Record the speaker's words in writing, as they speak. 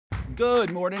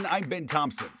Good morning, I'm Ben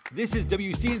Thompson. This is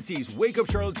WCNC's Wake Up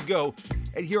Charlotte to Go,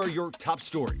 and here are your top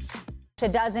stories. A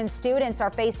dozen students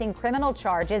are facing criminal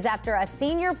charges after a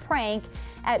senior prank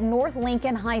at North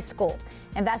Lincoln High School.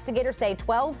 Investigators say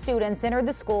 12 students entered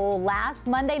the school last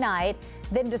Monday night,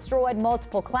 then destroyed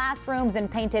multiple classrooms and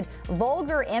painted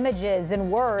vulgar images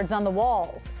and words on the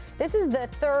walls. This is the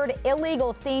third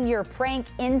illegal senior prank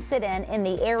incident in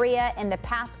the area in the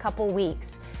past couple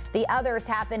weeks. The others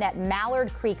happened at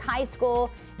Mallard Creek High School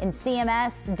in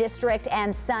CMS District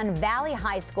and Sun Valley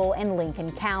High School in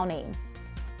Lincoln County.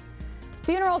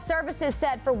 Funeral services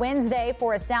set for Wednesday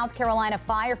for a South Carolina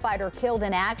firefighter killed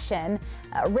in action.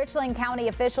 Richland County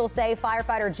officials say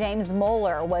firefighter James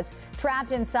Moeller was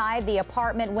trapped inside the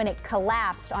apartment when it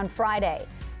collapsed on Friday.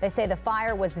 They say the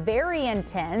fire was very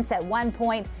intense. At one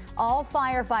point, all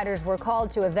firefighters were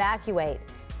called to evacuate.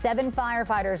 7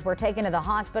 firefighters were taken to the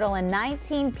hospital and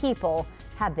 19 people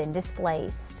have been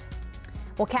displaced.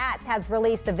 Well, CATS has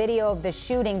released the video of the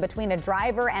shooting between a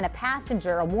driver and a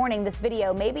passenger. A warning, this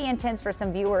video may be intense for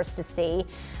some viewers to see.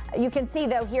 You can see,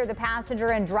 though, here the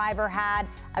passenger and driver had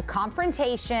a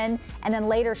confrontation, and then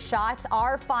later shots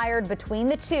are fired between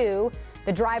the two.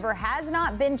 The driver has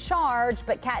not been charged,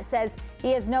 but CATS says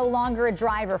he is no longer a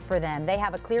driver for them. They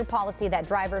have a clear policy that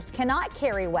drivers cannot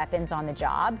carry weapons on the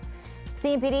job.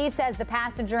 CMPD says the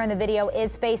passenger in the video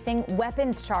is facing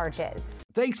weapons charges.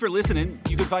 Thanks for listening.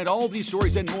 You can find all of these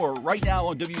stories and more right now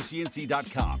on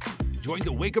WCNC.com. Join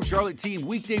the Wake Up Charlotte team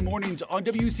weekday mornings on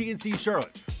WCNC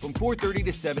Charlotte from 4:30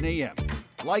 to 7 a.m.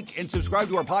 Like and subscribe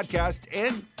to our podcast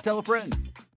and tell a friend.